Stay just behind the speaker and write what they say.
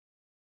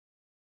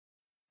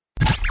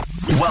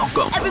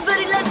Welcome.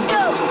 Everybody, let's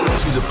go.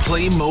 To the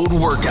Play Mode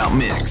Workout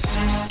Mix.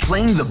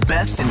 Playing the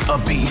best in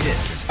upbeat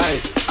hits.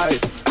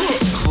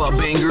 Club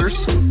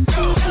bangers.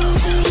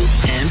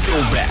 And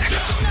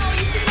throwbacks.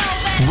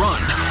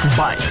 Run,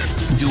 bike,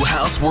 do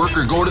housework,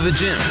 or go to the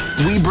gym.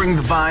 We bring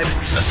the vibe.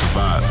 That's the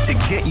vibe. To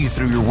get you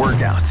through your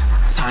workout.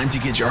 Time to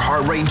get your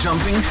heart rate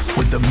jumping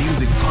with the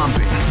music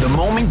pumping. The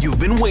moment you've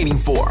been waiting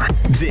for.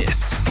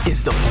 This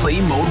is the Play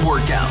Mode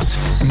Workout.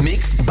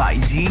 Mixed by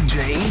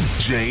DJ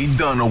Jay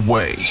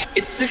Dunaway.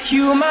 It's a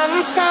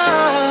human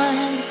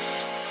sign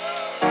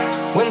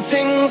when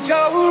things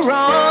go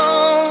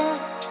wrong.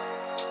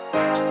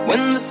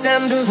 When the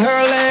scent of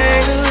her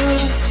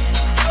legs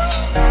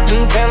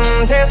and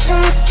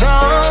temptation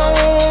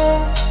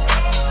strong.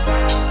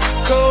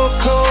 Cold,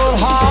 cold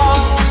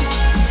heart,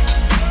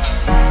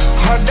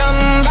 hard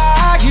done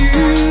by you.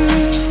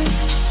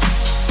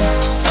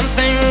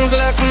 Something's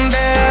looking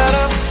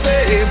better,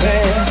 baby.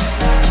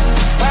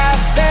 Just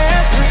pass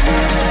it through.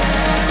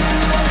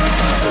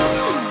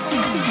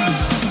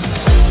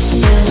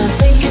 And I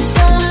think it's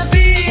gonna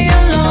be a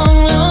long,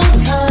 long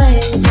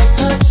time till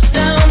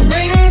touchdown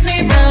brings me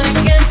round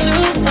again to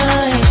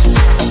find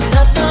I'm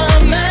not the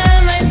man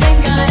they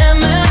think I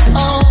am at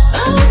home.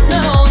 Oh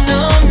no,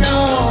 no, no.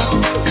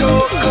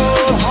 Cold,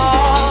 cold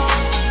heart,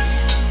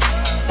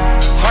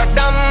 hard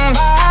done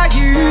by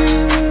you.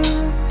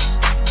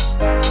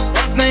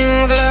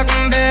 Something's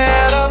looking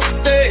better,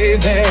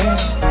 baby.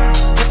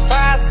 Just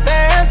pass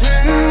it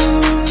through.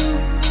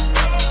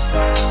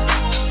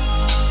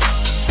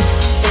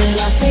 And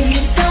I think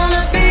it's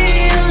gonna be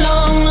a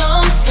long,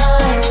 long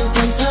time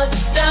till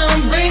touchdown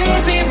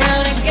brings me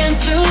round again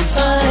to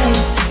find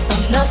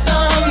I'm not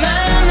the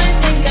man they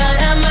think I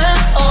am at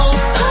home.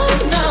 Oh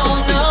no,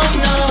 no,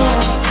 no.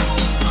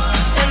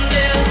 And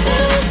this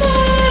is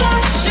what I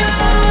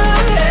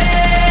should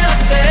have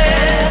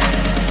said.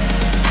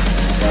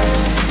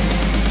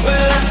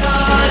 Well, I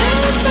thought I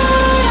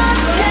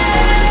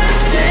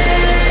kept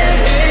it.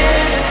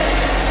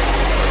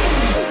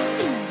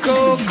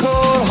 Cold,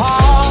 cold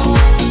heart,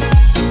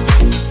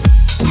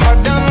 hard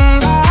done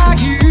by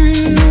you.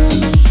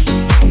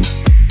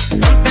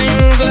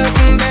 Something's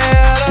looking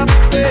better,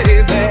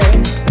 baby.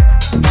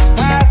 Just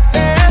pass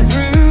it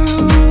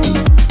through.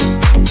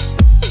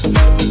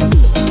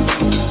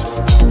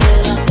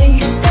 And I think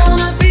it's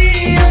gonna be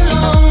a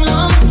long,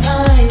 long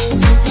time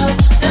till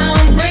touchdown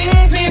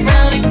brings me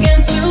round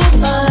again to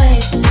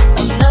find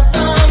I'm not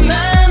the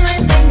man they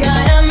think I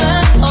am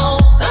at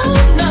home. Oh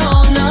no,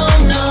 no,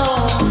 no.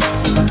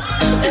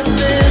 And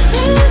this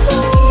is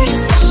what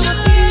I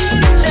should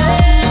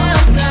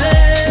have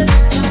said.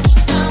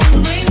 Touchdown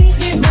brings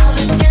me round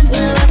again.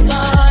 Well, I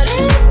thought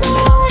it,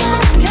 but I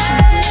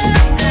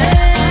kept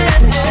it.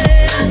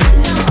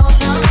 No,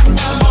 no,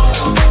 no.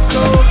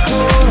 Cold,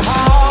 cold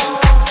heart.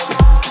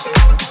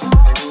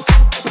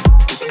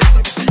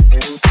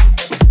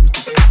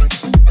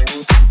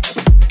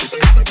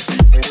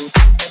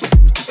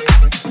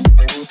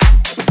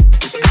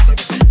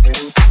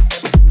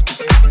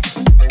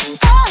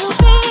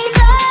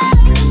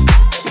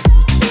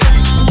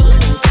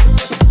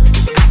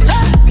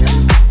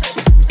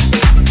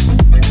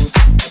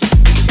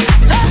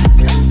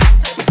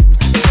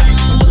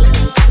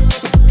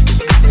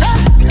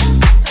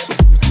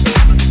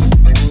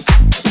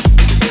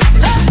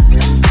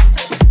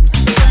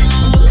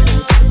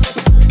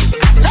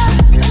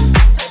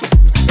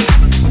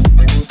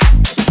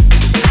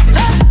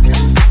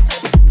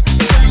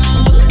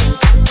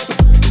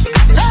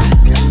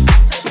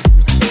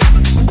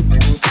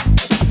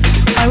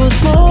 I was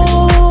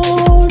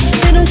born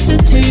in a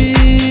city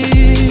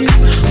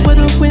where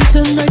the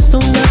winter nights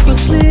don't ever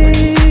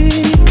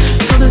sleep.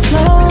 So this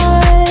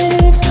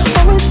life's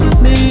always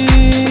with me.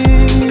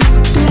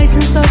 The ice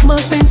inside my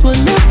veins will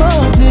never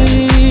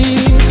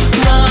bleed.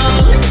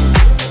 Love,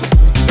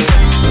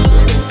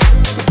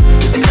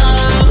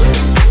 love,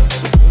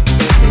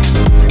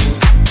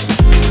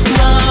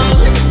 love,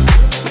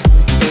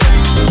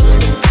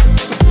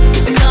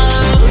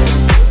 love.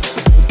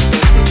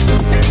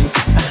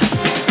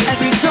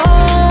 Every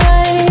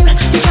time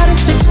you try to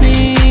fix me,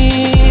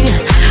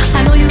 I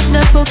know you'll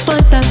never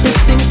find that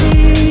missing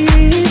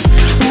piece.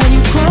 When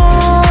you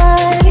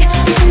cry,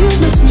 you say you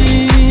miss me.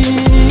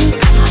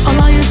 I'll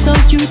lie and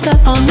tell you that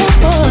I'll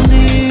never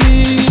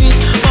leave.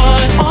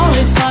 But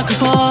always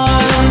sacrifice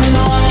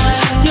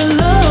your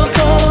love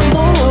for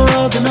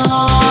more than I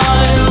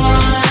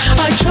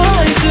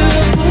try to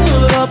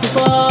put up a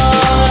fight.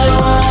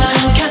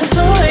 Can't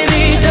tie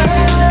me down.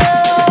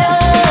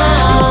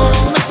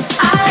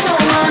 I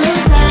don't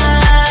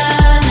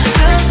understand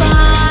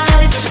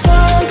goodbyes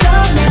for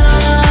your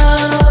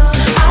love.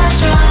 I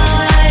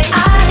try.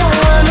 I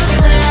don't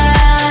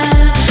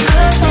understand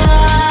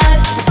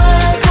goodbyes for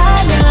your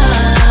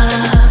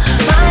love.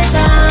 My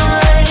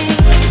time.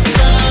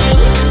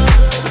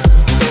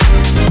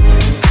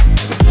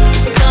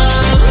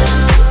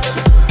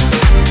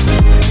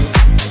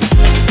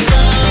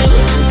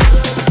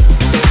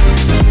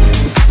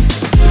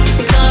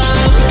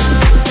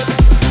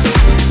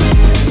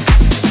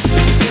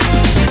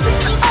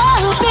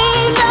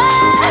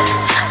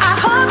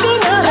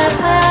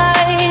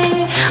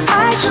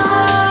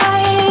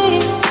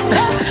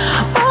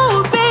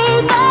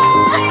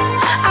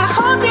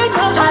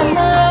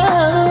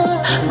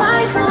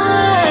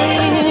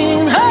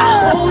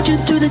 you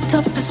through the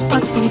toughest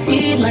parts, leave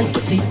me like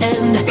what's the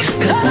end?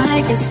 Cause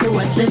life is still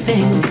worth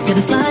living. Yeah,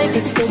 this life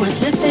is still worth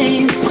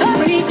living. I'll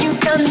break you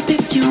down and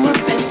pick you up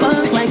and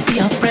fuck like we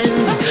are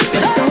friends.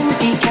 But don't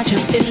be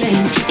catching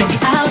feelings. Don't be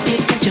out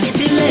here catching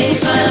feelings.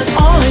 Cause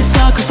always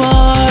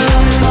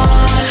sacrifice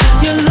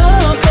your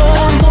love for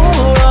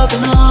more of the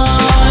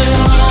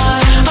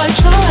night. I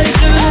try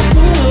to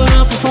put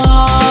up a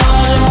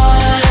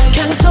fight.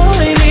 Can't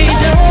tie me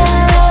down.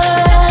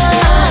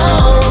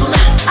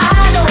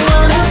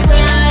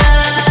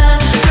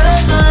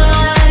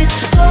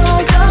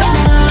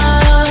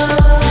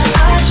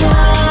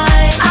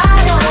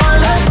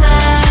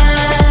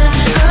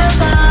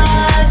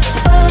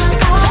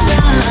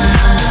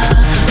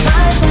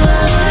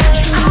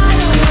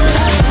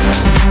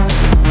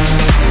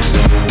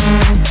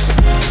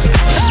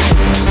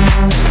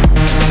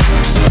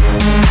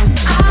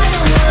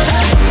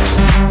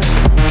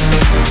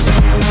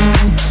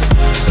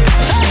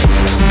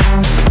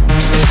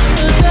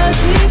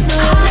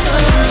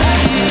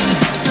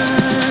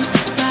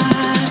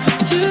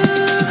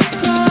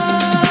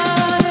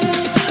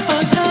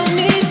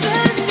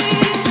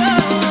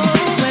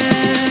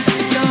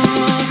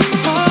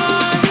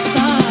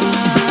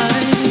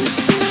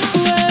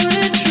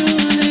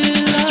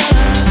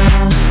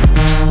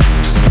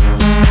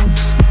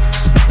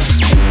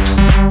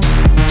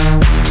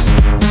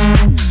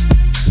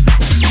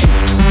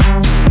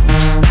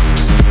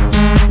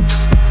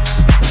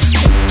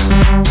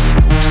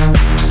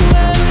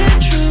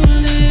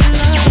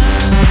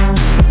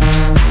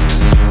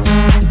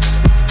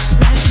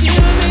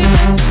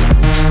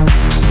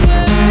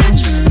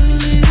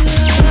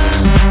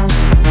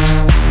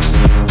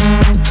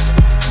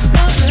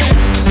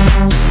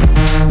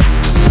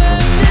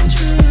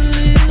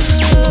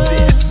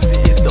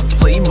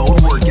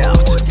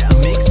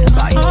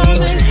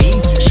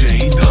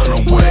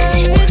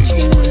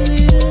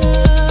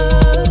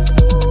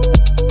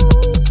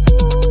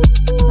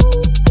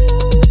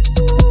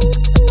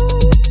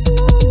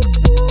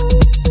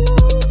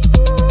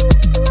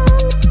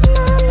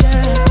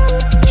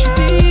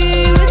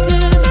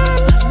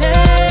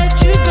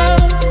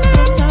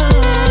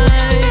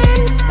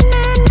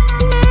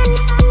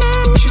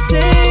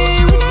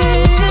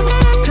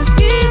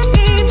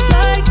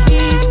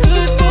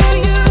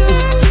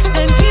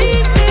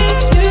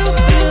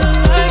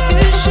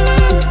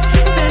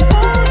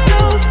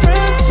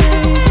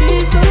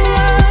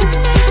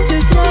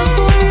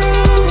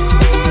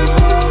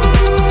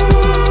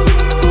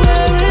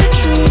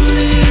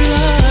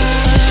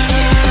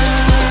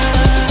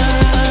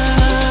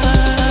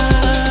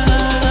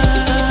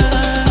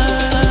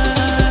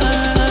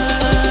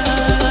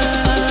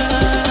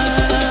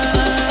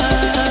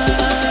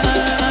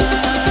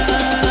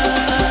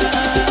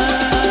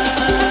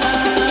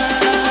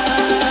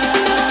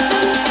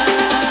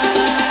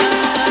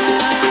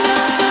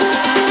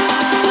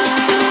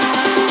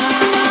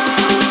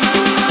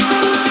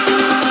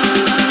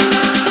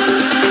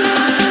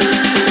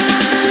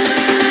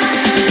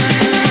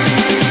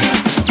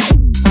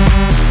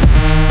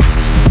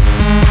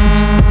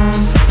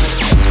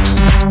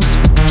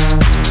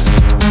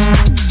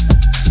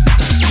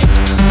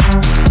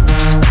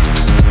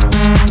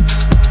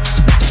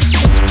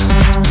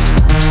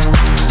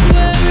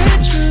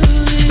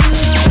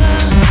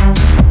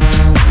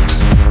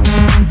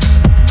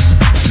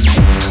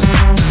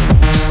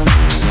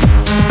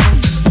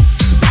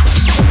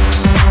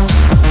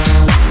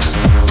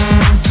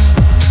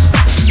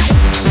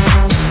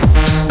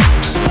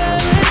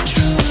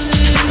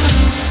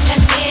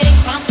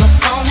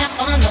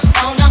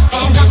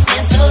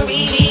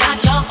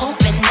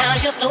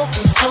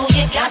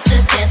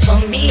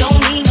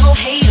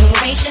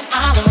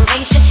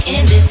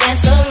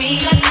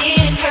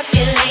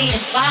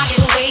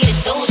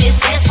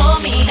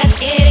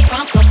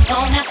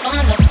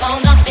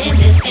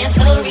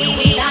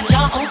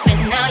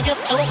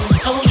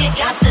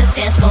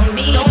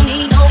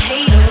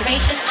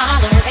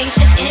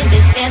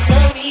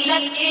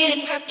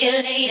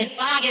 Percolated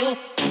by you.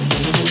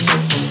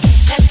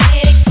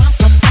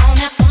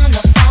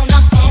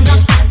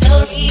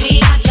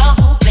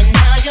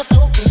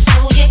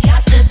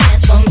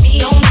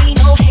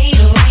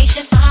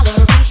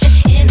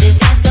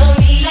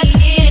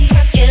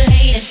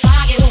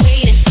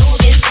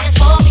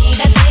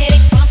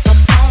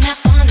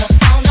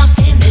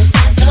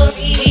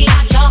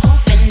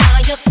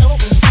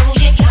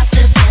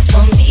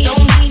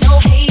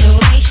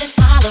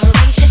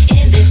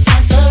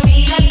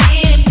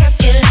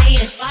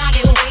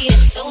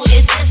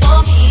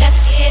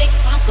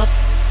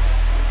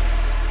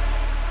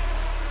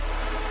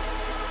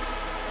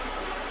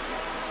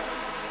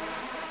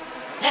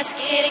 Let's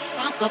get it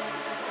crunk up.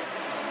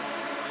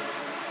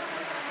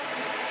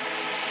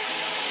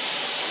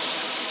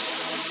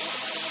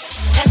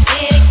 Let's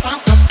get it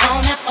crunk up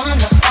on the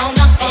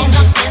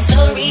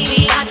dancery.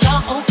 We got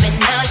y'all open,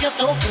 now you're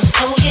open,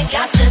 so you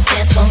got to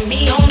dance for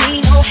me. Don't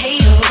need no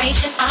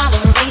hateration,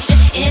 holleration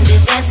in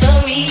this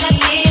dancery. Let's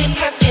get it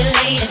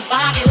percolated,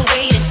 body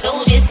waiting,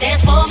 so just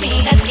dance for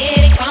me. Let's get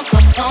it crunk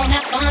up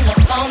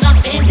on the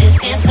in this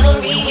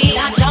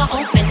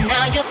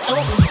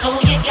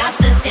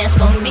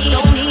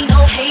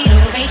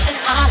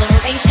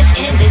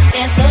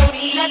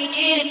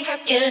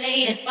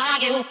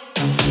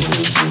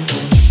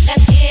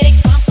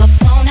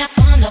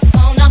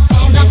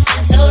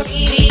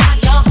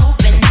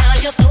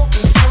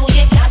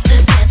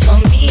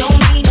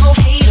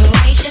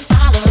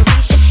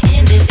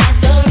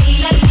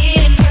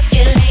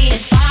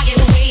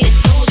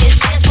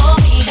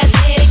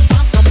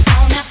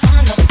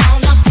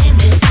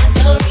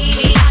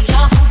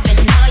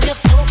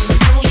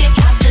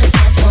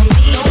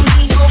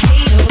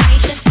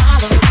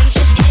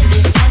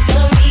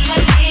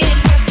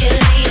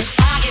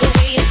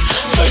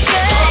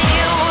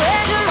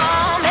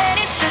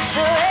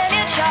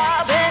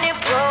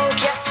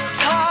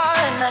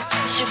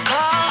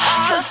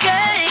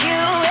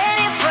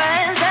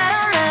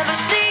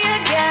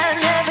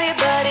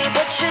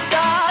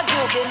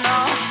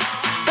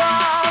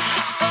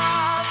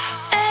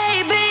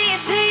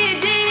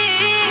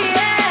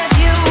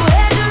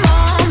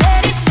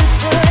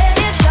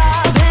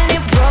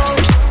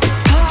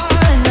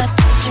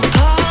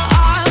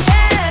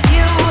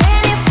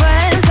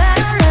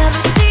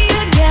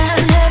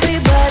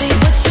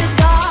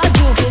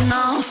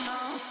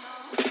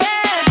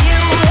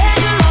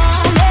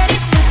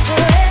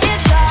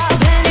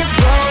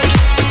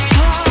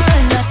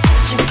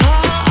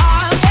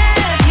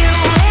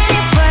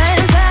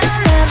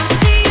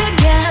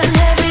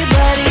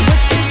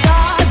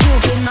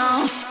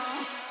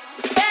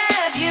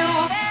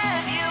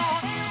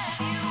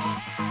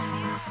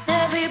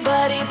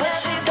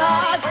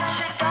dog.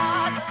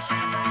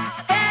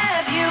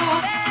 Have you?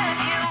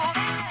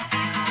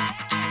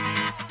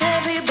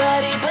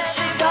 Everybody but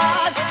your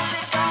dog.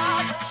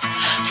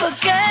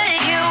 Forget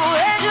you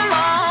and your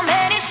mom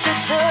and your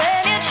sister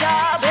and your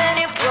job and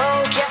your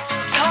broke your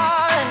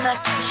car and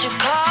that's your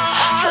car.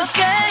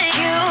 Forget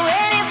you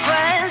and your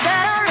friends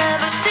that I'll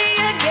never see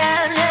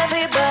again.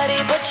 Everybody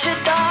but your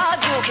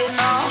dog, you can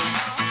off.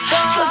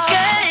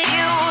 Forget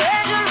you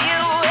and your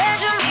you and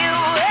your you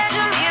and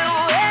your you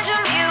and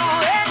your you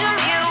and your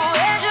you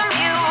and your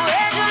you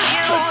and your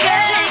you.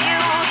 Forget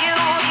you.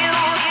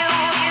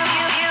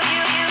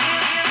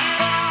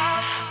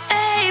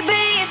 A B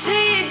C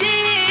D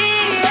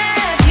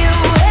F you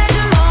and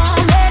your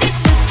mom and your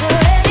sister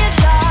and your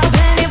job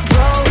and your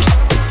broke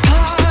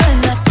car and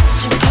that's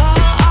your car.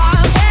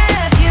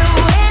 F you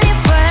and your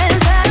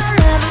friends that I'll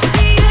never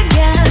see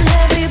again.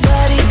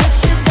 Everybody but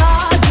your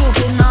dog, you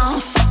can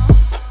off.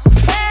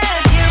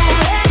 F you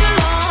and your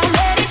mom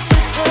and your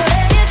sister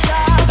and your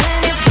job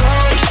and your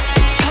broke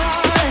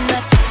car and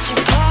that's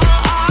your car.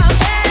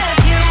 F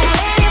you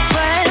and your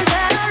friends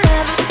that I'll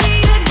never see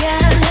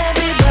again.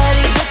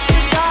 Everybody but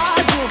your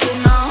dog, you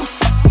can off.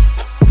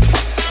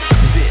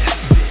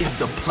 This is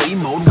the Play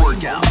Mode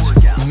Workout,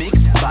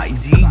 mixed by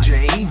DJ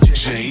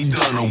Jay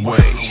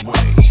Dunaway.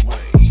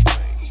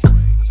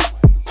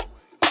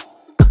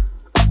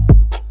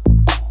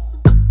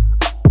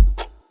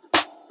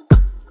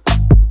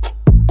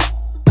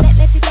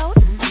 Let it out,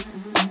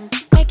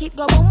 make it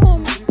go boom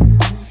boom,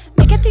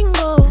 make a thing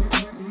go.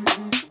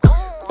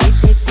 Tick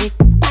tick tick,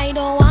 I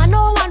don't want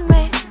no one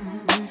way.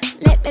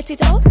 Let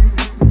it out,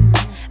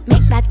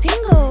 make that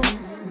thing go.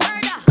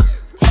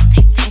 Tick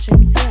tick tick,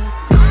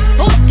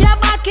 put your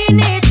back in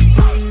it,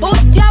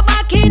 put your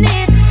back in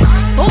it,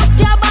 put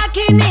your back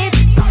in it,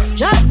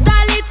 just a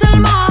little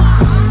more.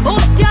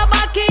 Put your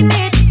back in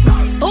it,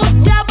 put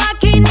your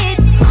back in it,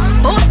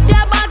 put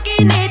your back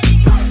in it,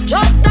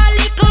 just a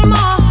little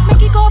more.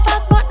 Make it go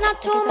fast but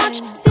not too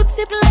much. Sip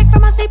sip like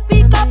from a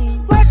sippy cup.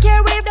 Work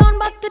your wave down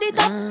back to the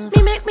top.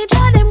 Me make me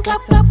draw them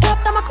clap clap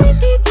clap. I'm a queen.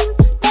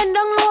 Bend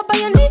down low by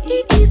your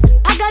knees.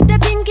 I got the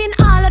thinking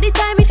all of the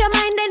time. If your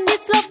mind then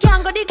this love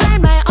can't go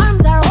decline. My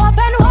arms are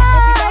open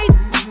wide.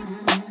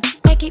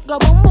 Make it go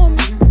boom boom.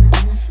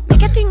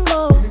 Make a thing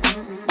go.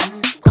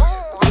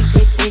 Tick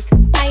tick tick.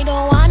 I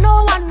don't want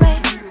no one way.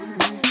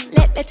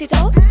 Let it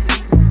out.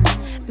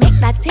 Make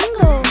that thing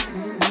go.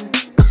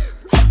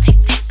 Tick tick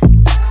tick.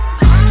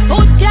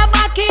 Put your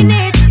back in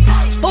it.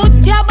 Put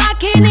your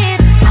back in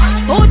it.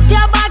 Put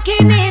your back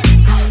in it.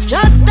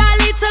 Just a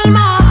little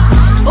more.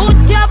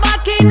 Put your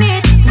back in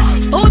it.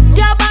 Put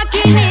your back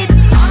in it.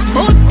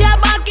 Put your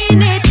back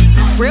in it.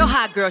 Real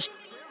hot girl,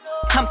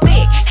 I'm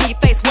thick, and your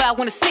face where I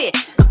wanna sit.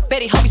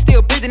 Betty, hope you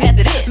still breathing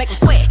after this. Make him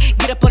sweat,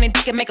 get up on his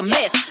dick and make a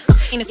mess.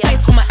 In his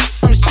face with my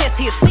on his chest,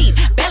 he a seat.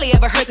 Barely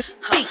ever heard the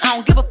speak. I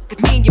don't give a fuck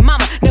if me and your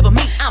mama never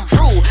meet. I'm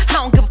rude, I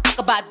don't give a fuck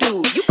about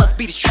dude. You must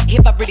be the shit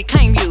if I really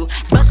claim you.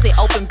 Bust it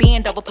open,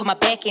 bend over, put my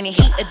back in it.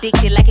 Heat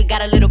addicted like it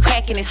got a little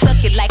crack in it.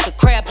 Suck it like a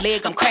crab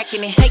leg, I'm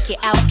cracking it. Take it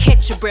out,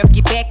 catch your breath,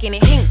 get back in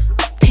it.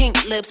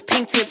 Pink lips,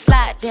 pink tips,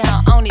 slide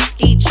down on his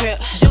ski trip.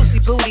 Juicy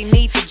booty,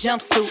 need the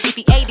jumpsuit. If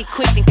he ate it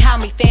quick, then call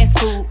me fast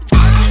food.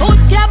 Put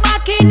your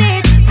back in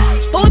it.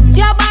 Put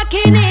your back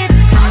in it.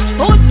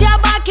 Put your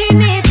back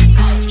in it.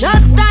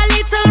 Just a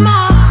little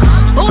more.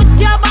 Put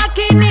your back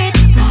in it.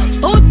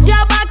 Put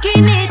your back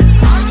in it.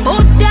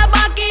 Put your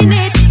back in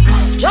it.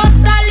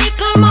 Just a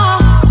little more.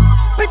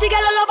 Pretty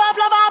girl love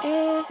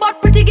off,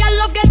 but pretty girl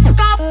love get sick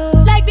off.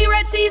 Like the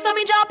Red Sea, so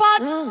me drop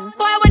out.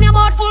 Boy, when your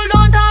mouth full,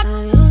 don't talk.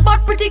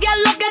 But pretty girl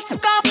love get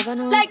sick off.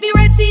 Like the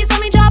Red Sea, so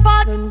me drop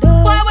out.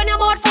 Boy, when your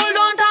mouth full,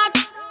 don't talk.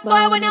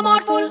 Boy, when your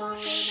mouth full.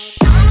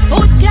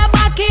 Put your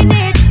back in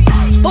it.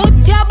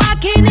 Put your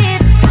back in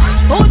it.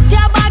 Put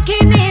your back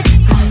in it.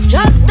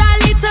 Just a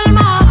little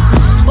more.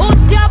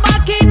 Put your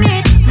back in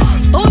it.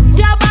 Put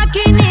your back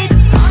in it.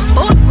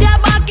 Put your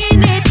back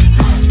in it.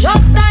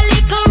 Just a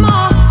little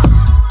more.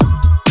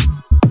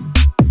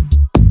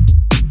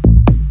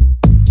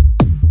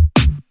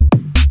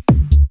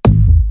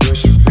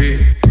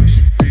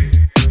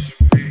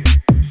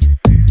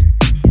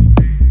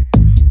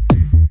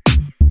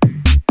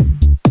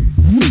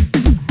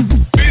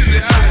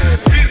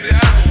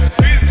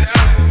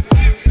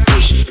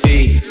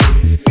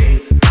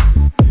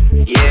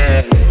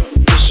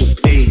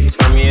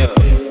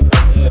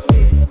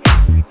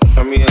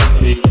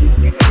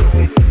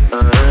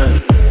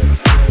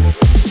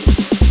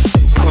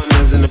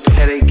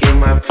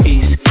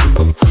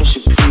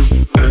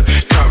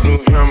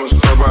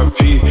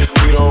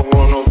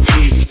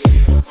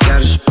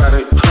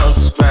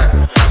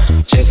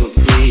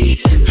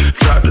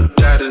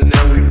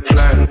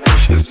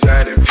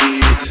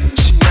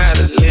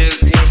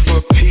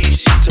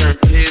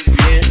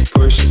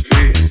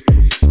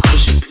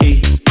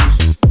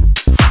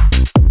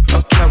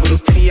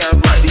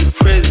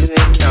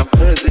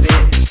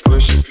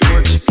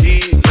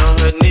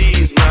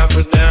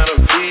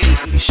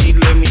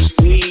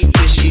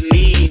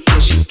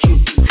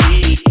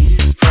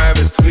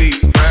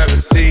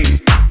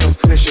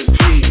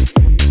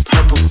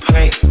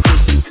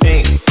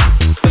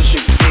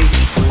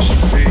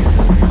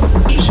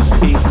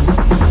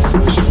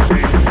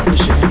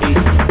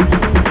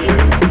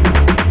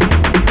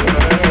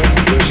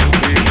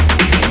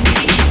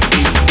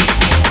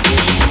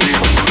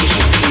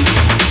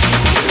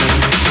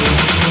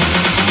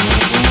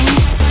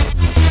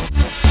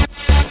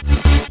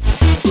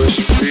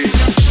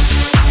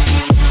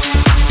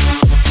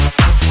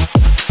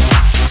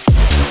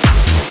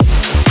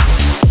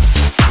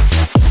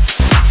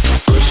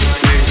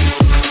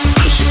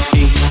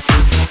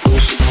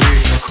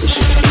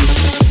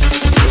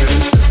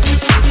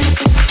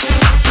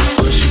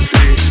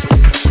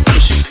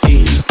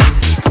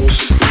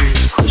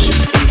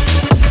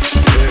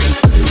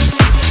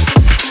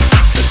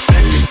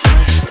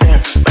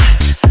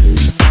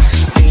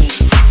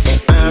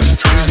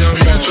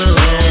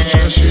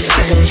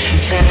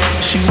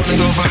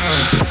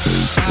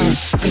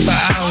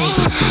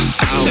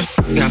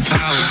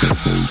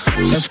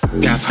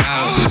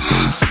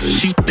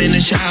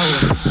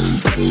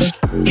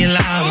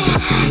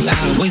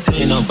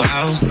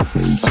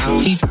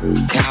 me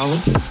coward.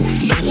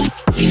 No,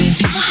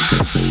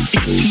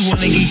 you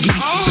wanna get geeky.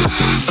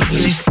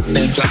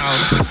 That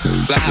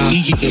flower, we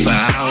geeking for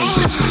hours.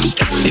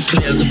 They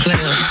players a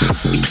player,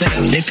 we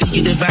player, they peek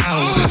at the vow.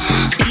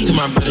 To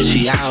my brother,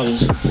 she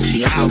ours,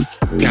 got power,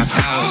 got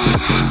power,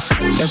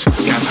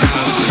 got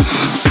power,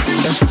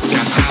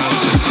 got power,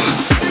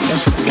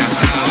 got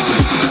power.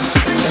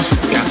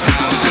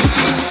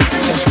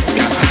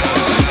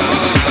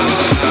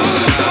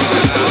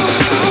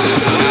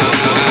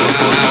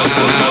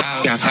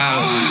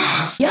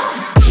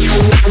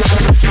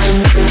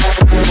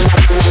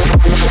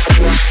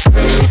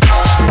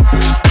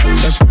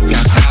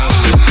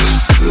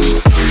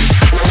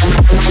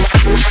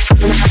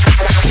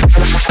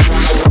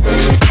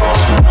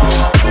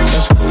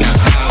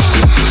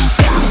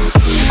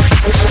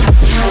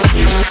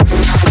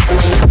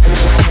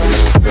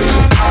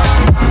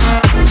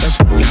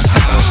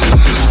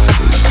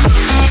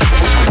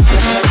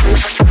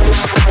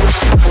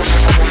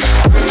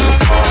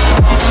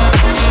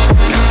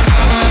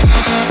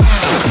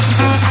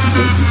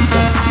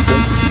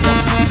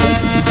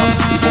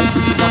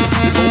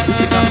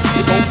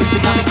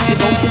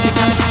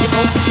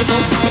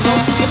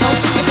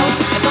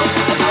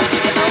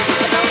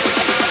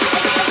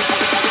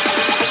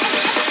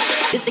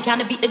 It's the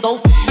kind of beat to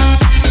go.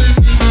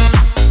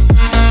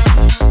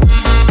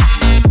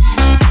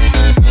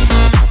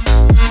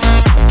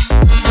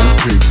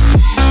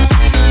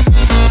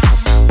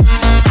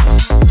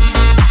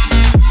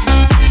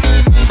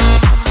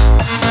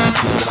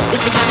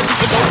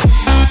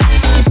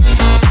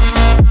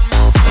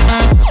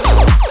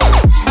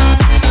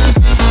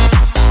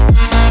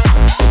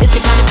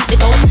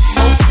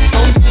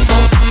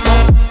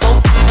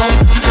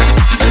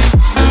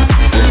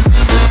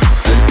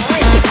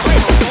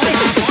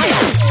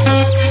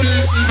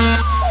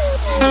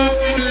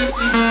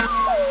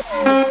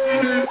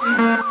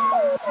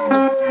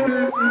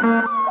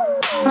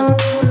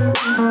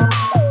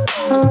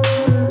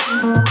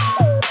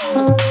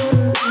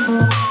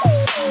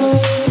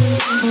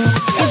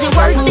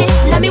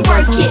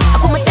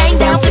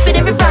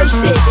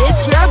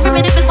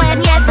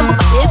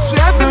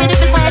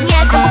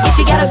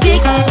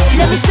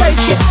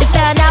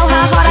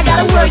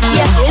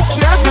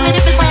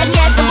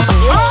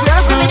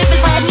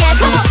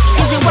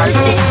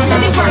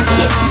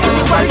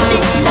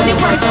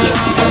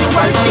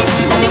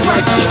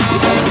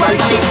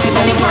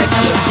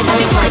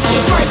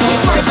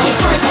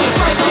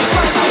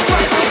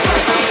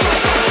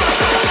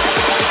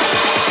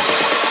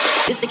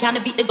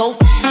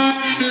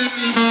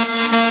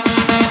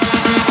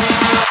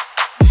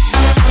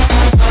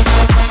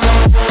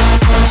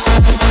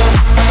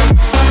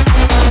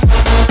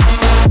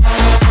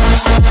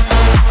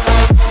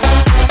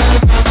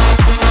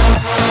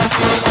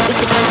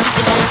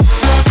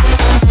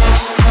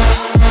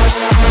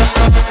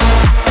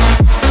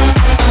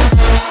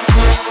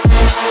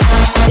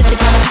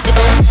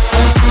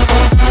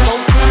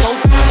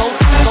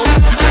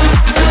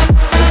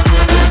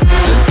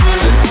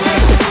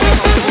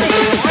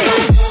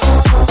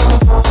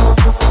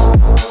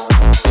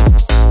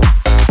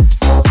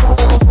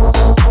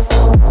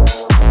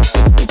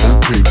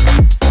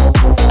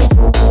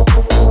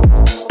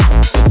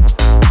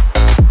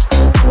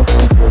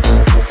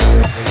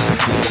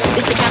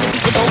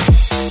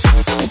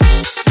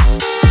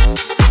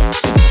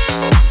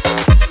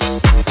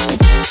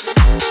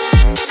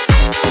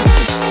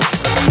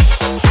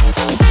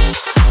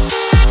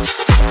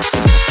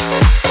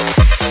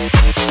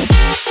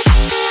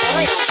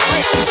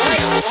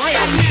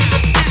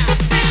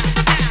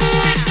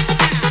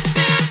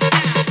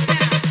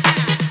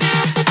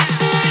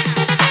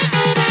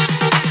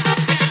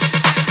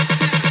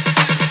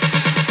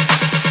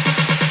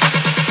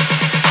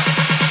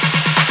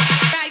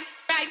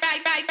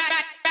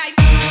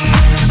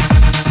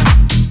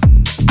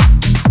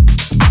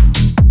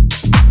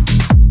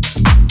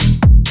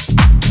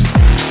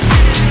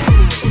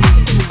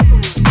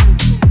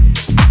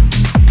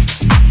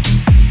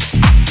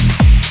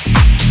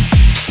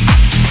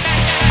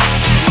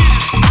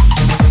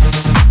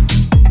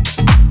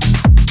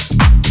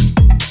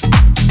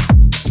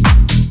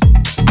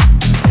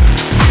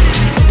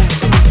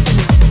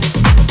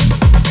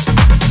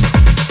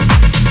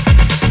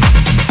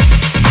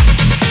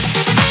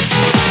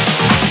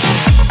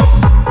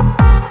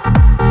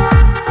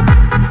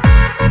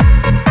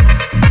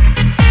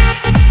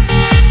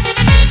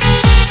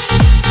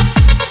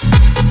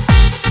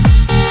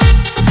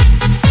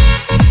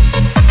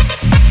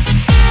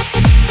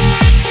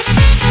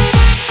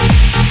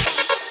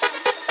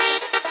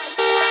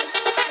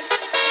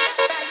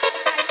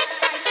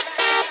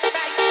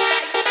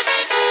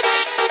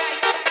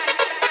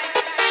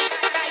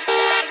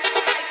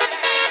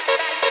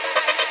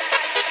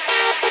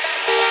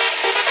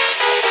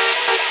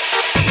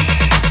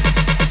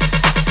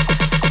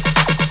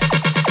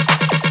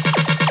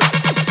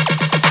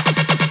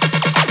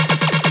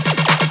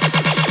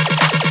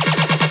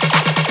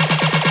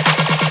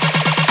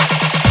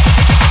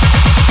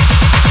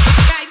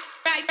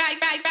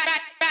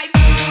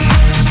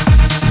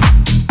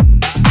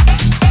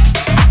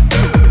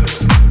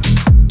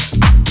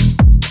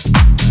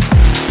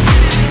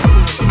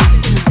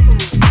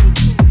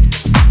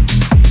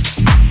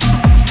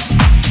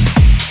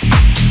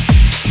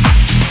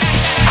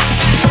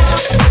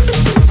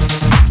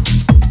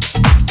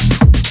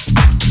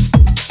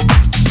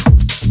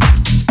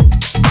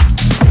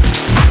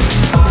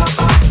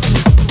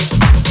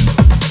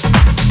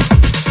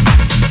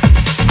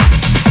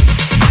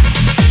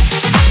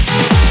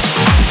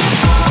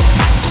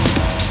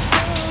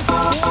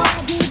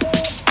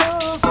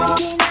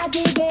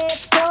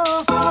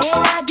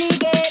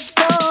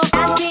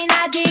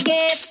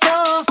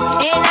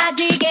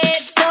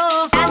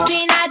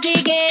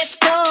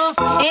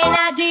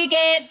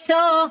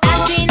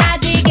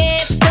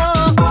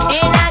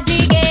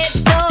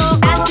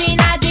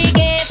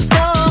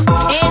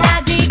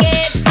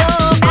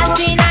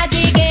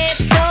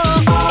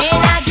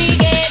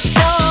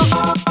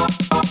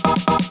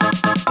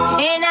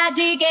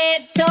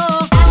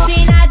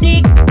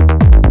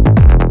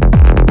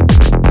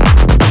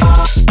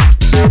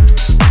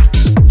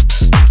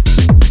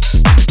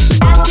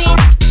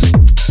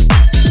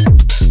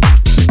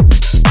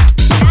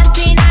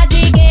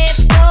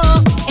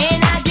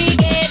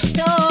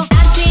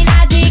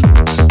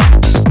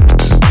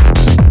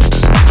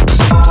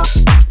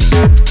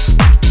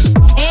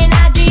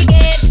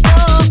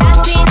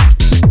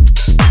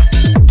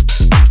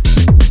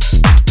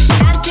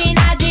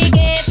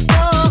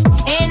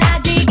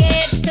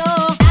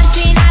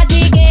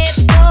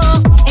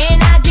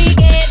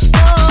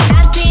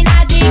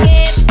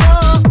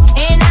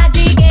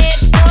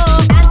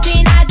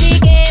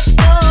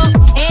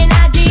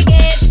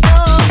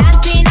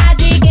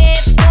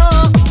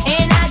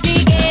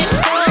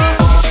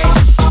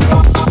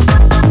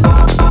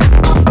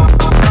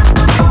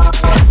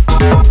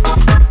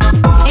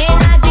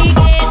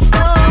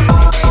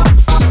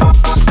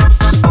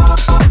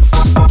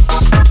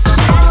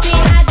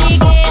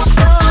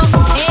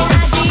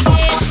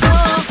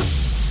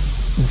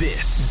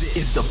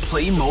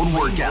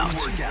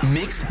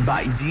 mixed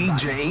by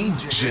DJ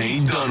Jay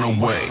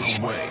Dunaway.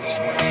 Slower.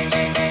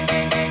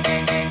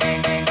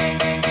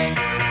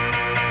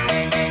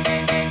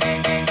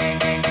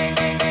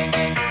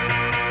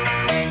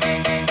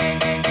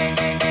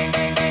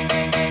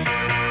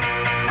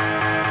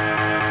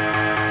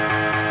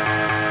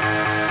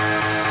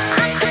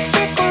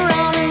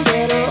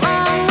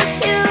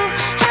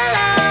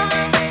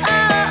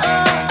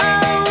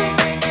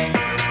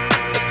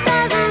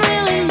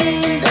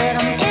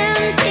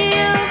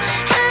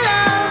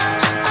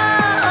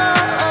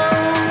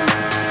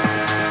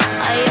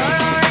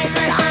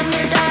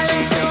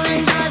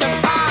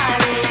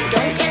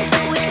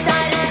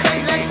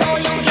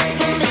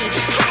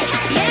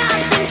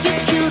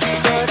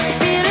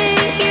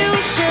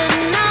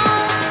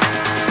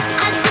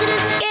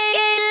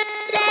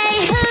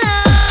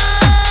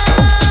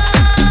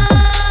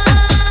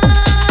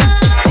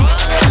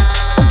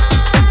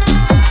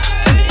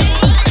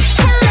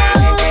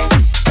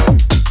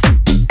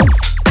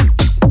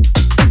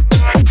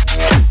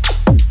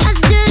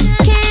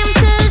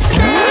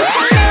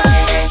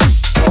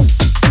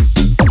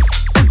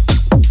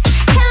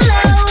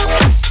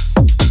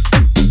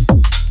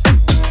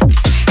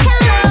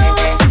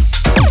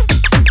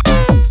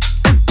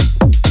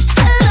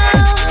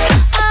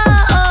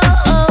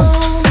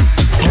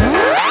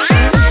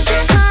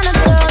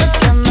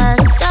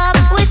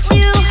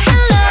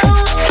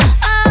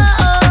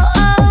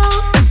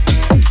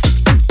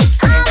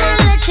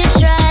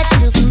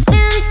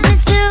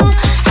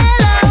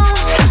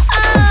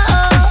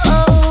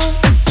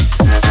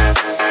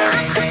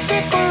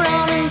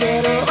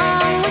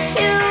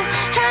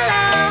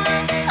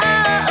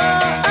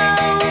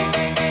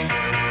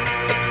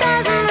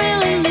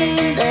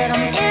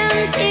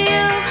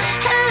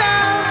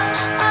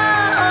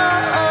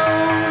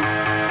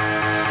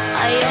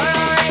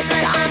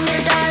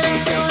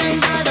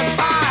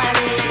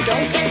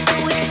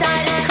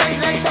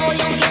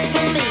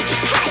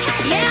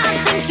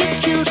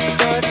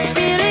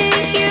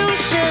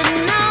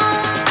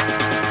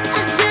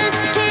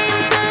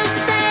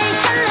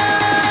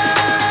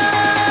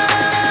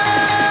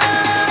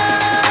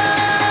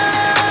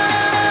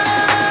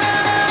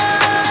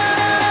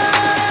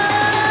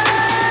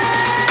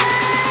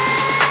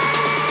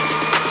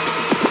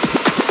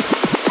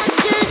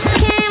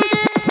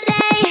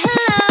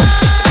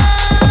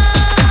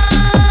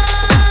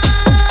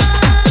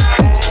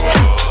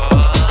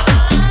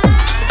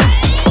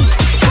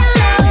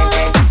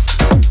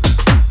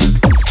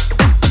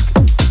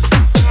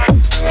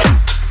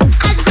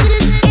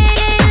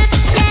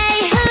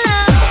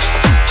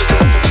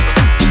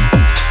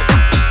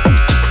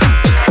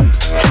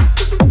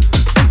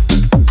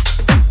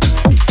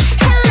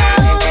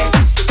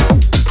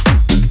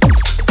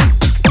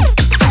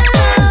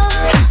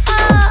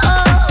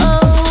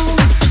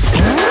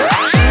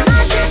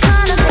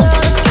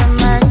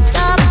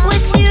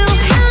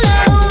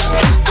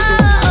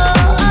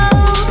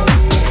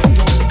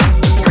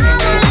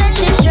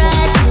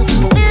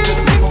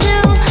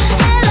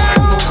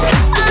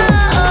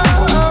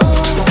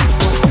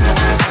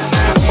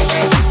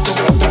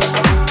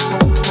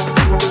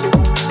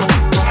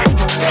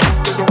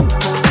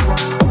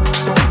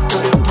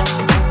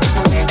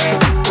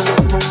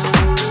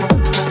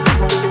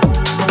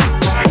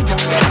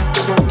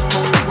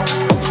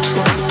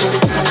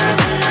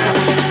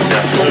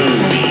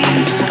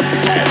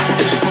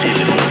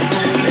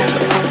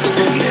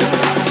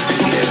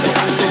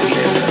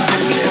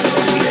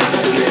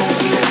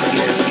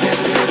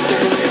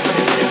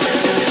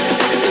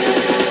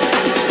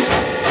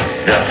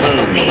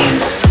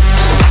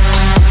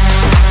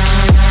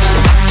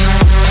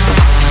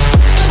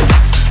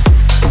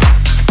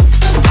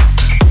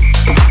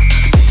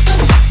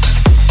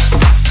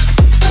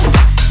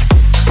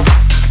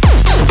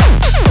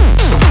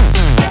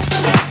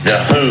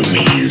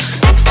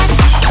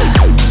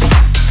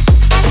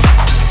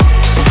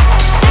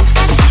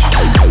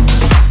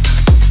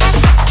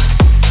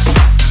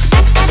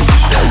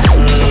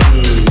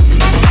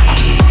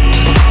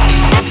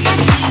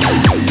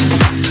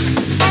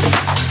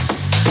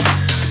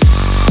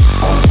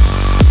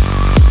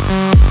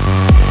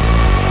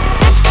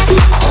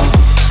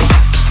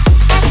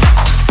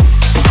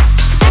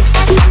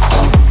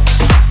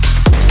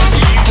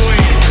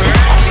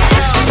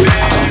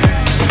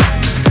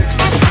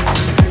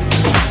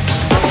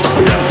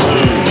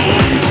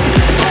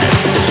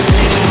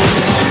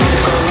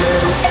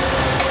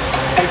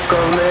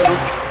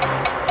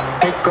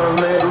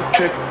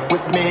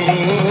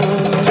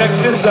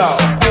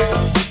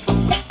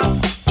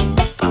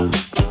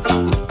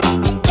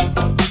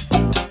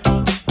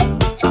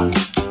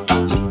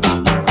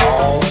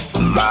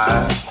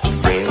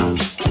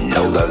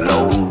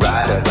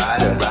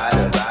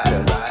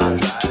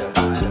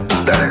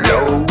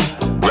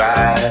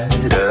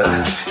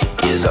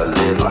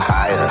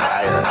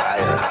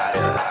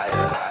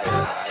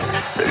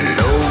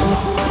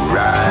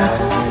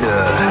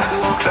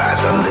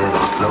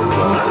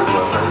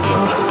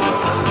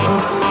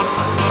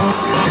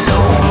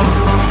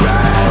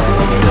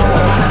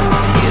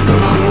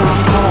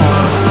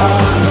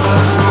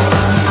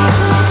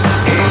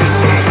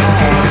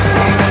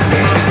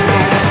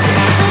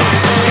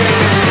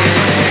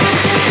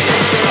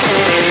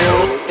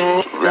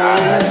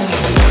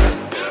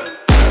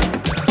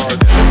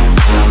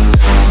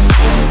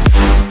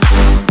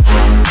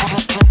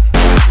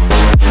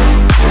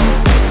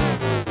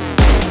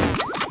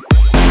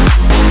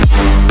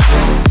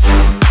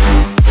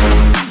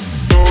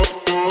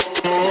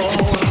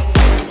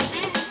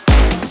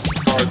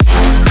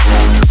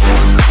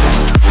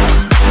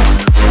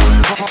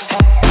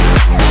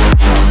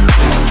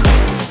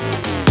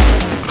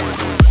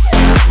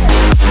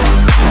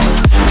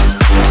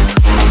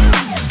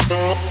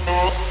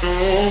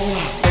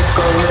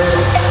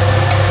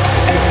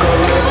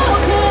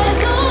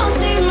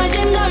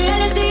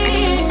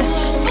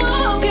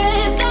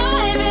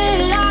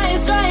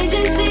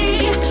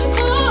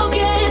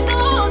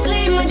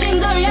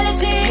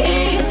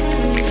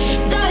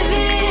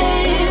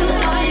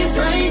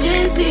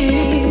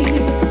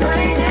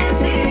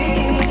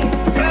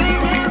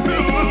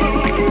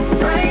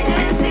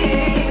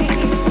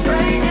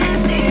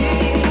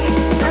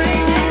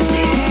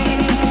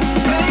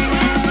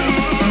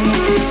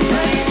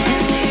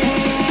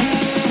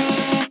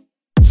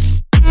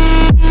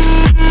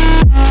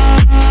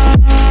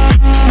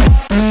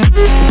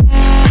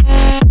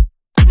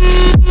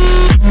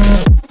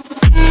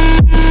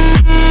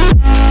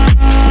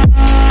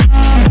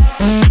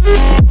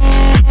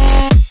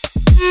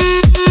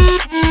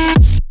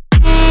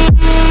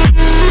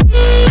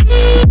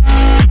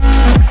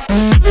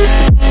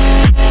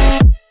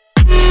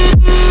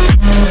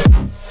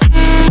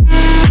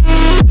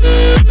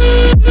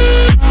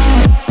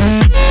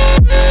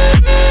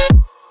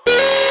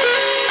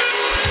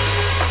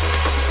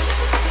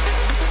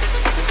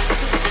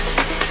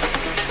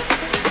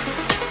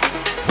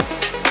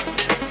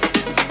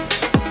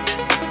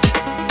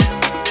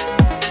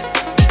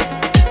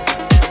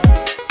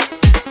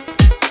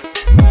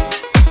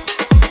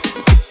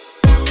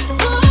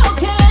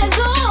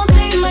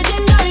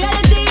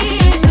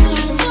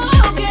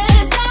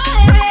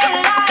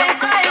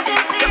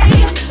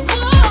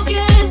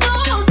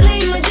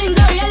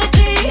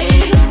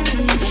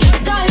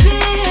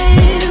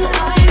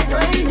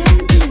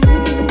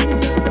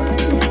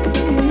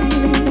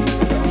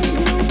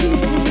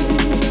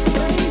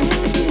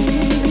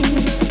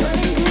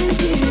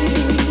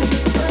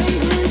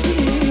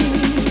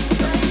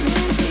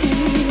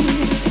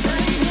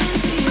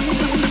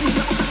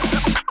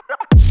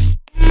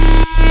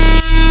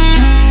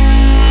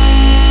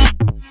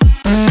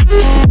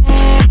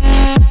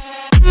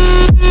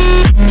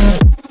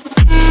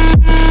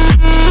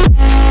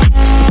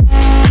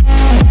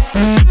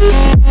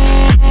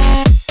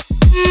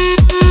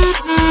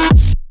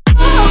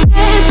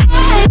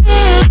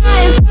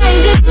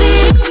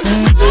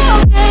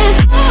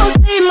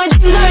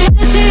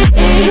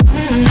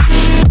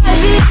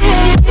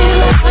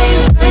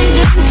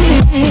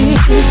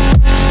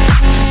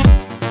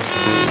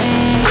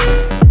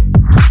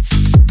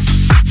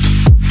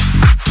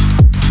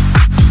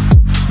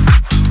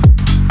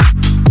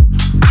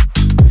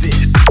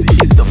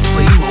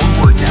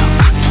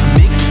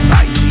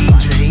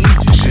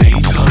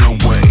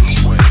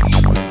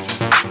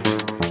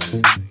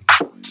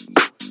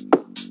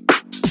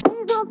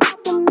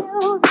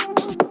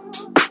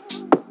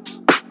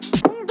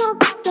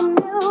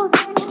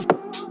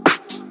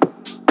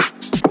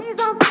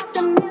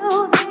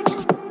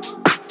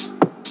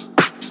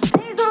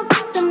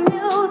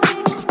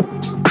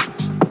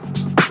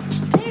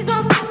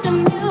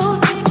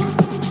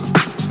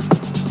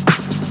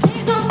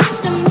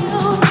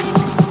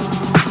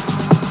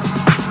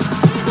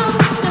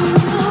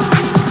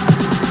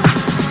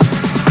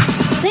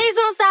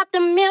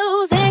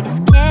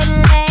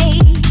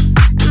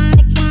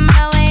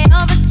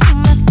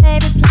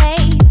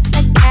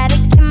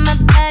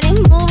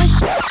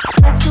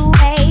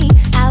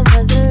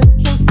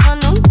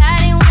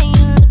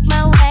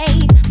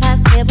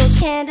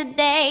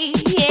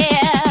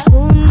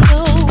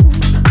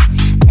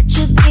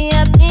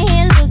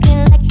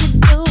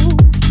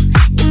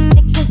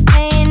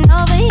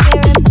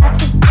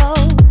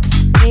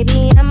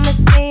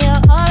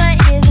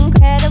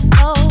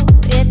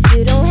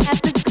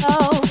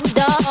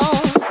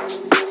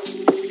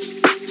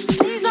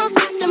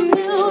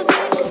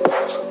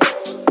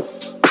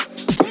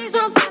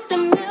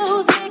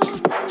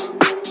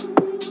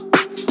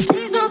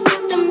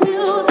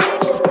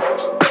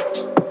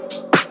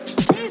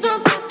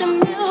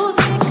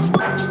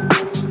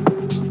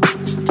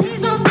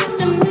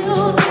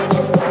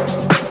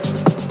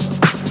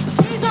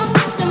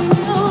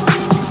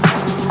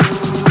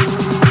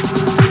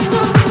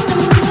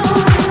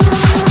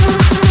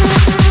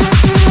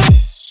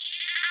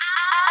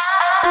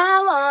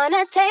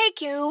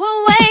 take you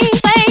away.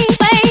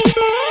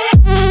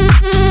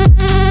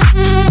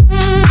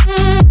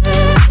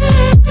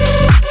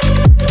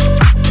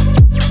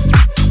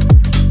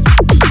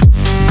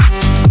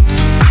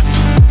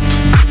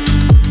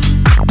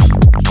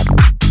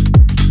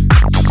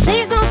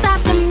 Please don't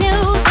stop the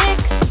music.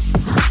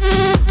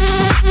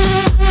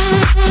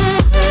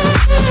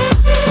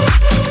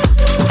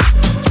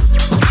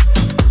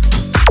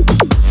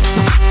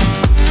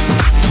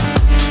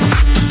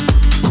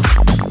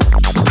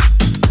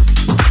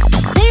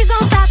 Please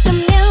don't stop the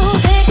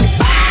music.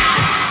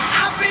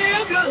 I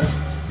feel good.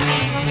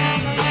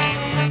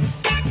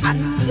 I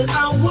knew that I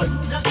would.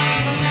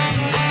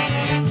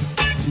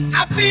 I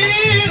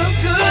feel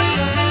good.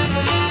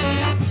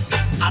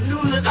 I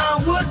knew that I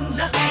wouldn't.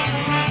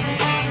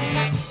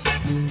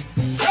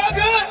 So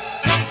good,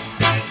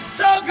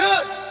 so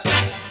good.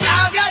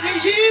 I got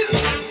you.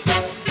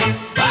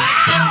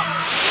 Wow.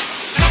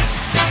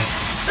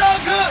 So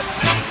good,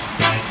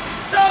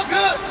 so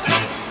good,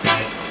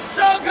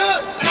 so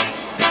good,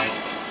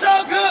 so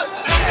good.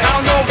 I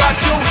don't know about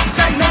you,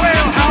 say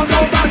Noel. I don't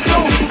know about you,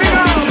 figure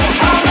out.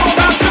 I don't know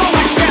about you,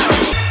 Michelle.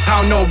 I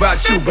don't know about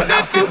you, but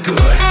I feel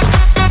good.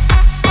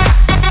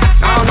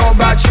 I don't know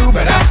about you,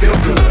 but I feel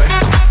good.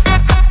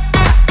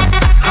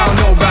 I don't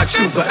know about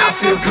you, but I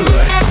feel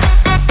good.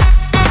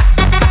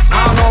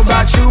 I don't know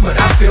about you, but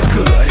I feel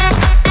good.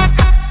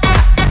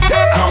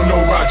 I don't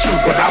know about you,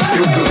 but I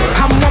feel good.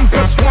 I'm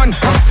 1+1, I'm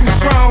too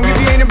strong. If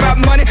you ain't about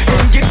money,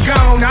 then get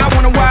gone. I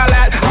wanna wild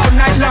out all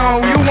night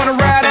long. You wanna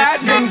ride out,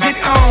 then get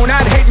on.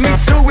 I'd hate me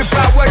too if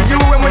I were you.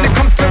 And when it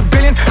comes to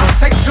billions, I'll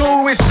take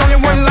two. It's only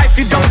one life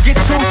you don't get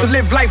two. So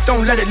live life,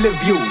 don't let it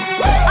live you.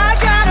 I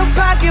got a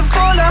pocket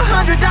full of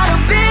 $100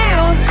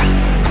 bills.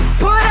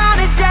 Put on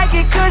a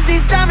jacket, cause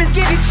these diamonds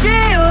give you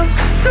chills.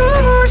 2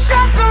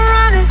 shots are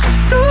running,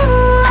 2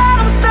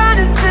 out, I'm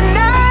starting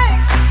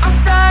tonight. I'm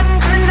starting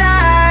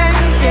tonight,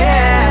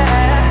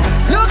 yeah.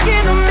 Look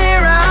in the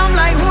mirror, I'm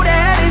like, who the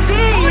hell is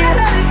he?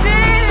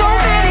 So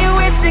many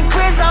whips and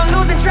cribs, I'm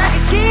losing track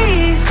of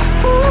keys.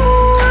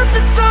 Ooh, up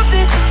to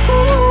something,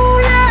 ooh,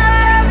 yeah, I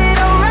love it,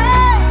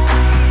 alright.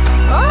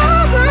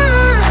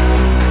 Alright.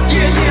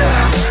 Yeah,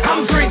 yeah,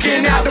 I'm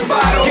drinking out the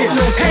bottle. Get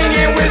loose,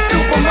 hanging with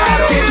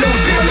supermodels. Get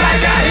loose, feel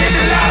like I hit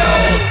the lotto.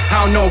 I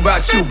don't know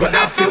about you, but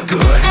I feel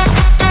good.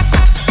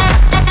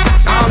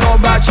 I don't know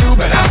about you,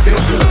 but I feel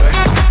good.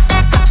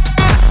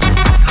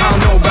 I don't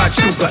know about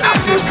you, but I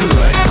feel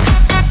good.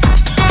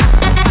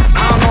 I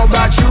don't know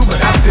about you,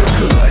 but I feel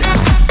good.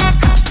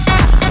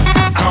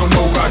 I don't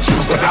know about you,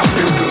 but I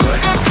feel good.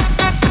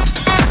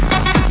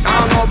 I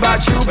don't know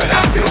about you, but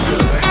I feel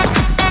good.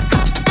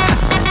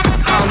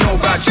 I don't know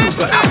about you,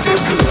 but I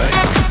feel good.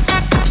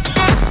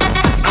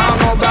 I don't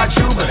know about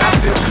you, but I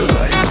feel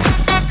good.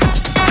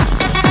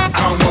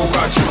 I don't know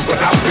about you, but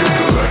I feel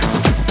good.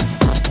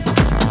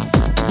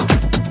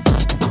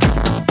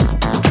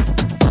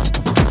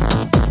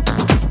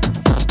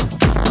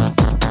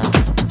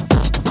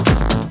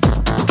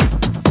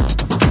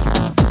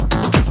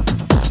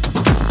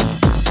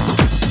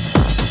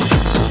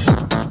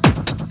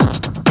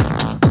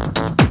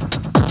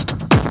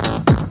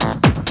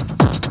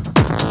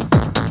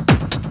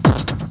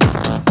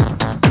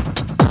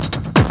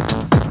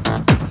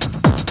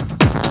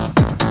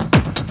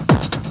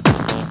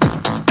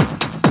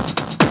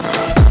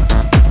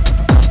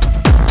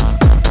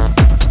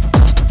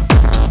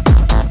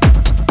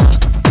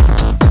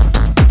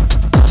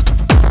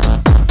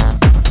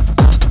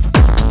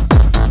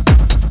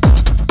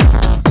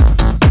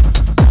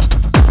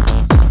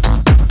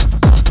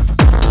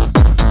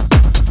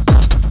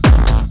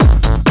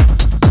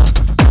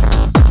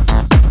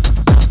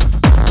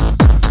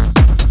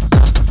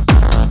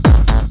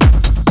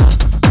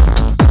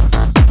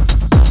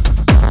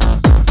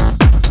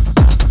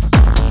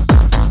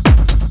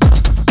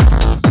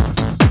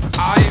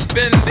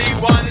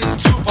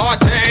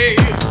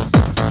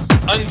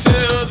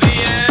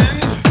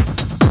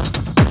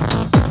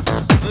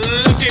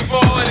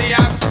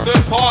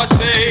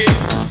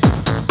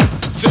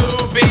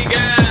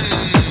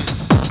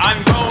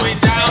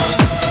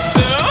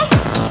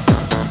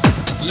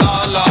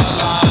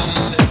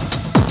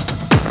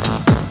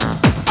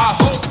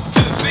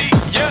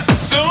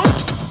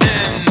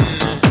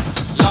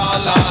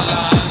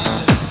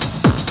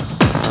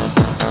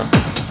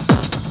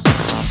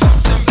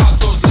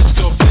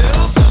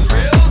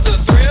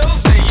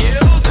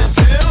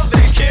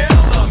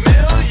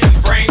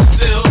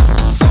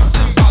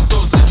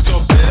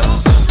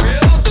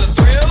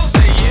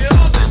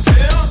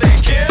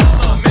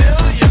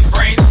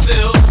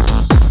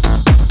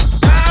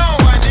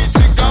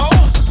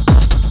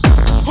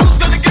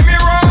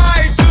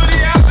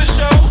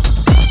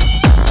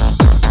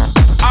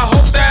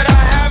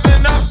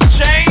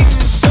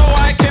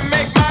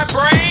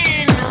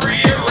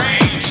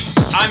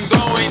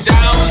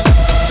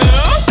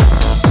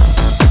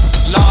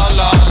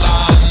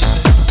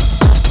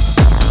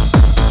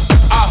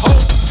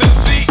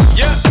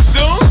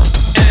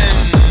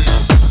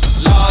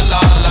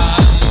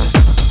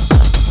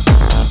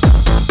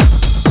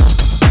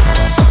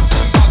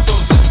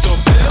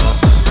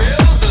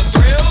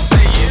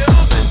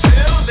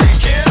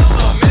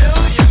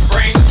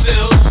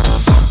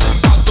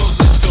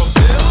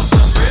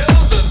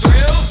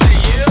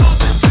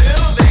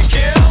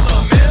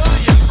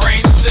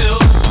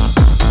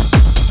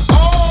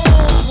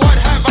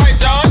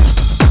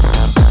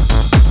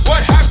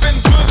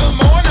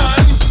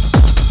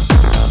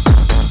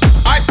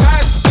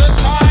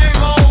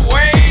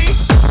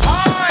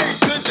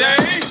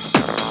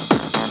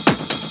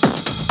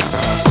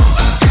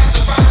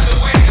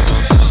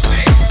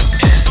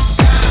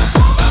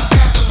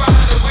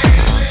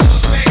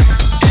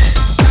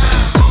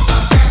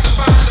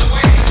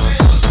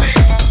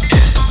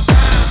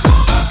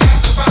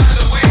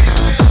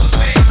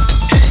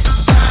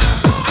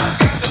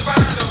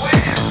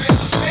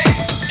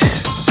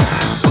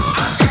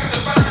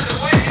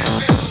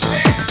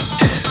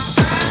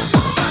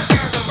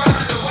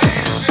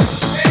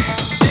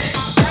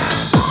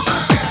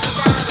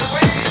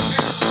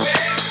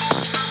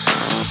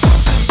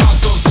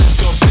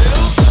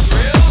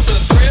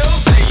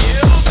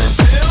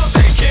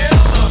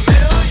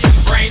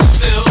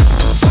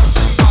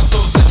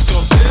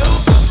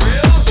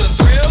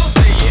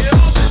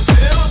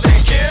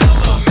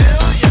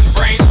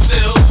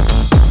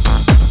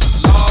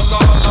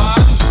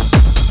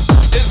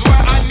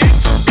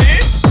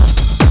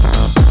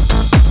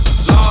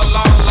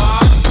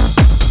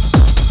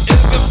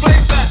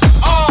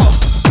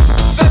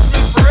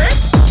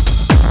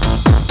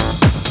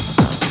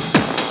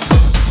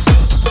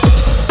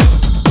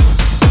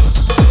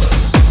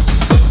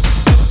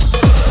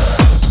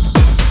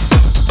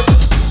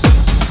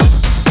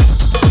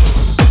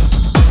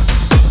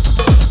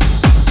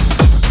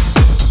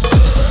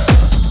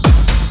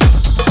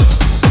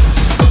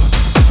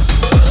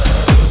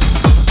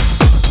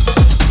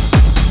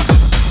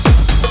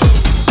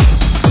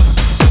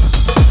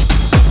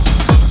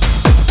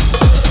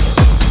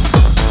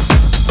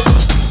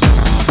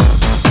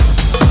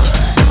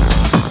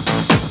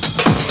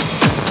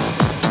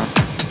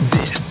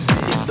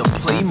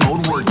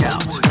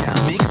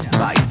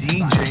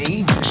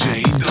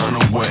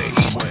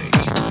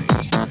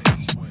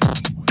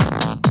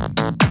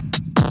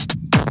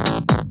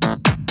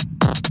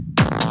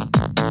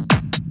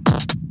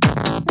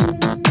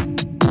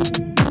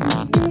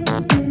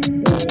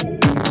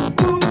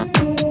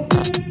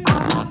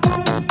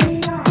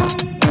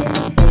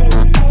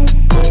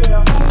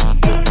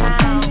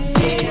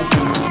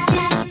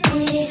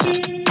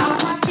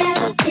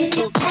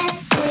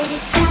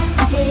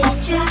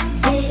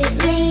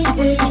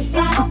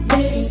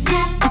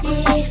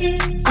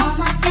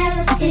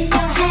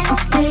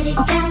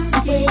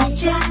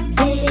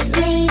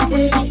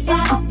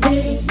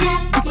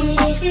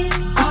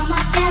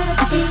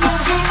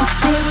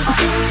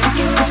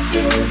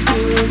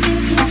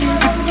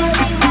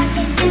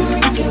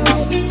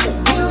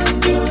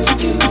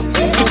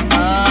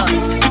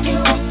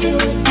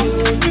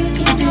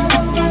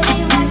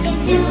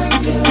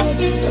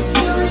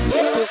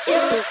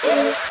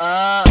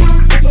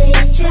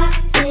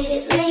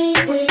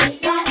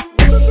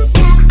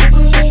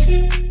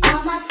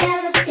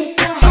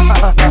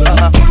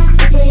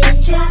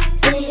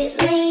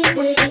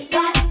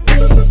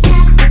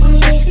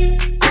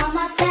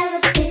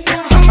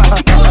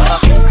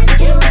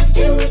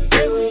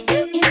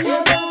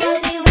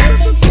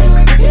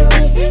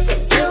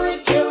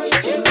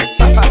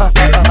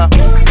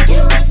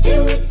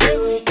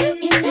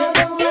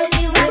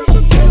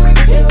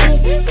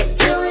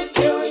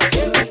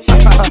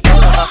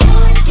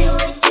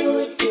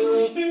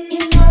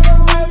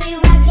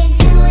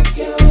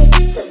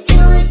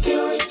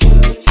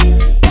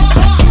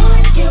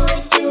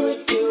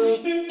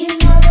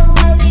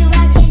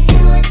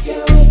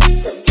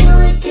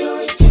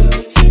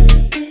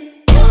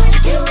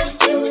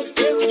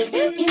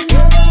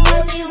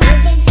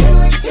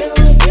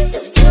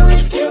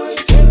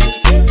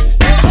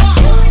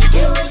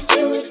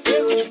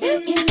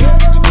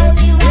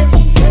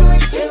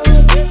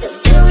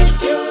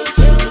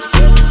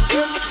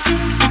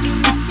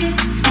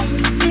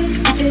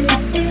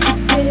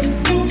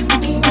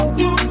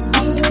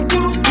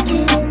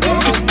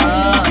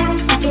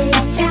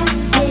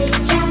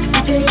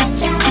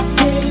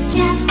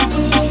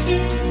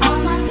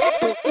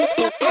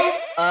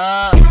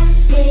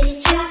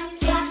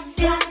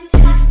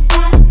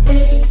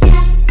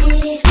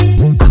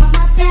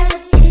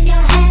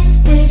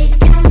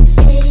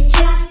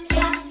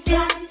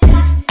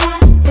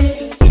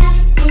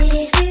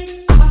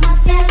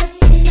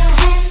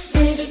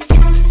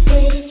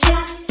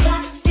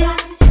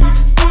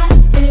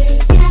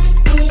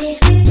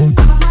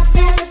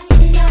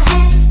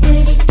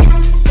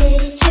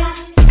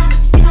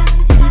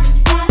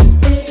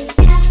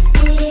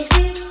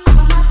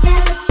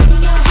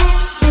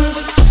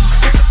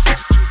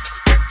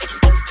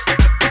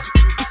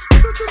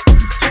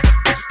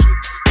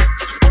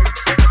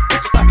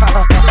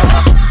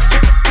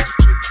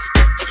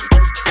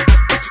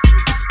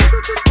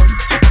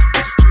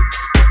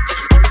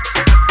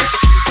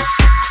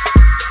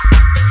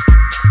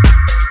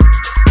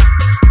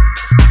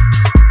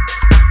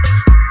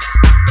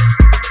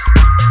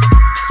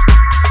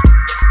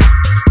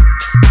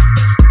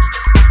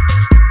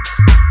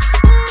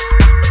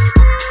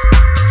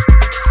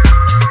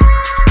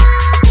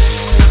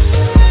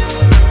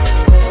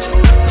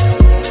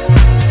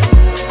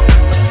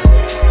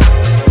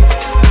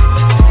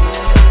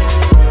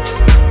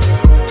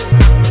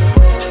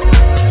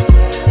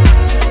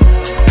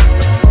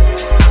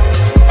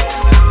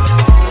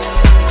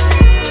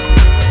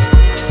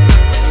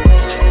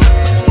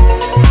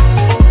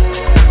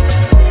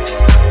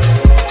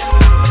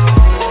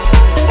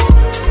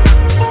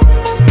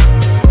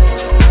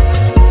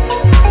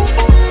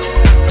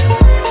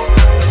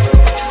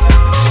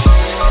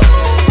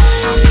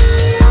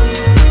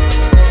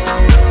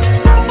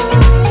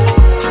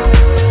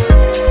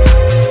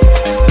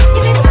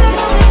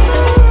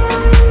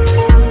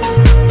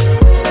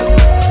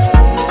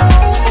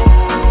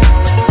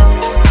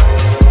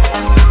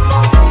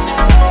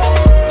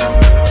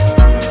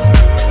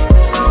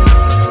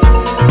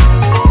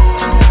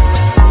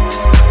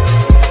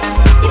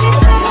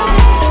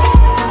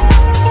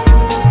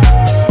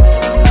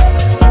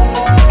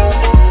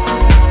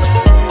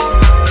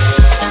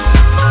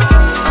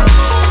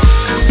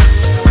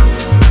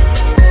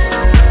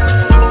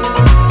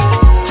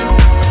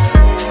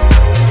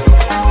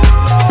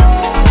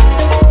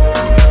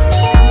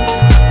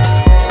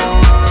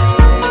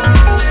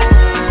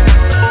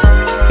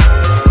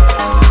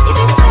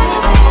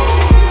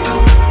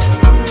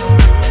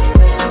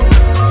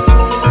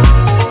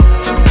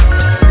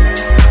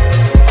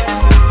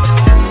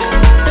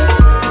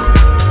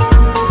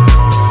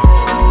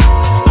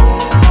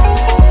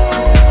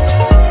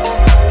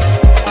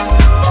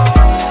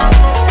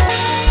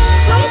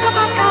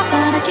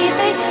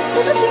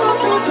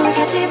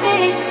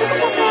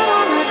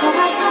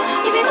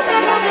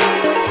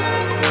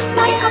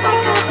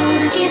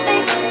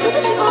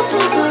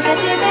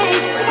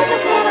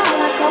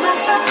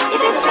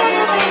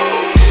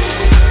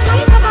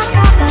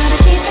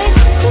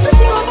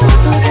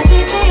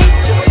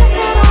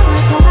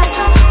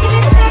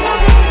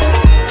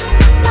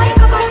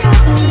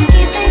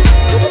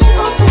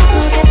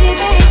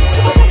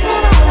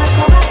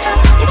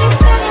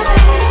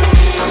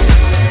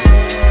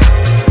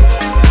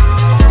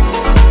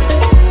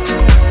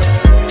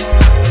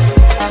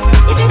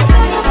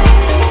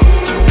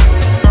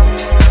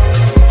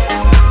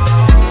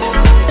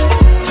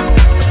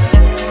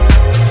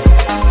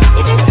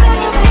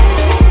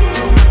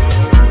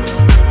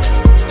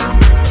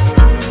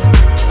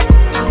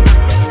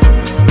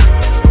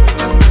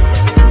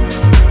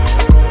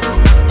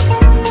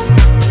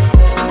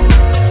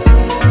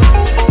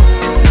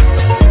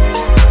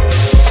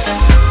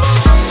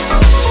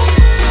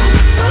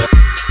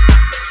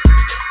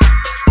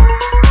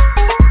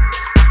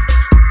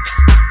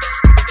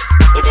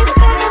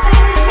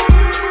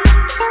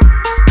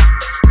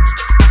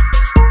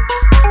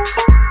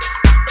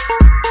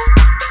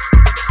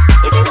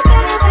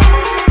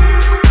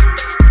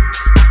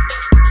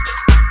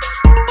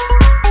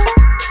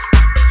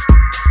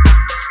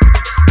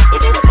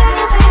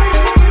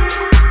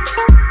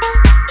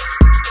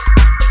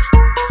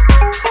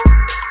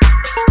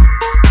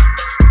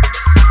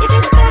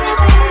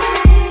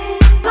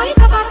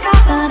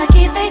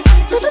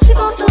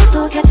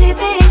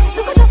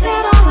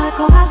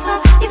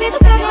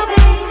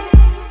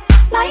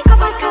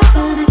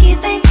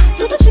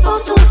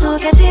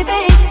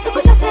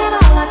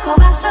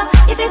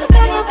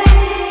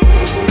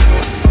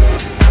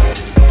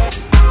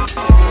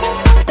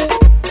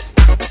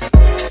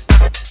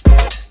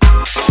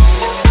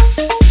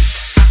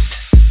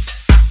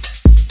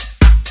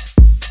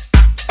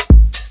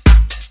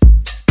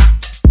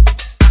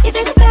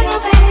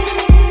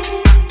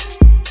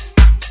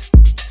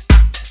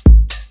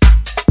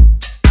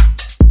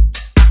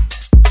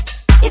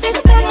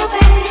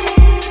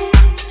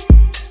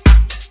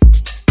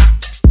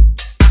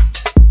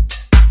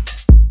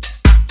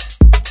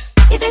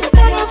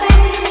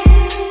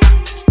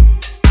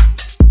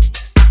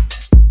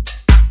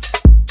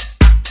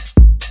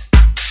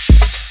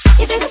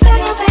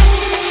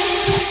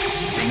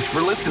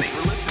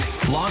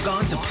 Log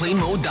on to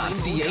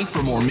playmode.ca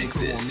for more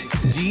mixes.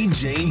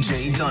 DJ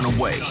J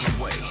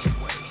Dunaway.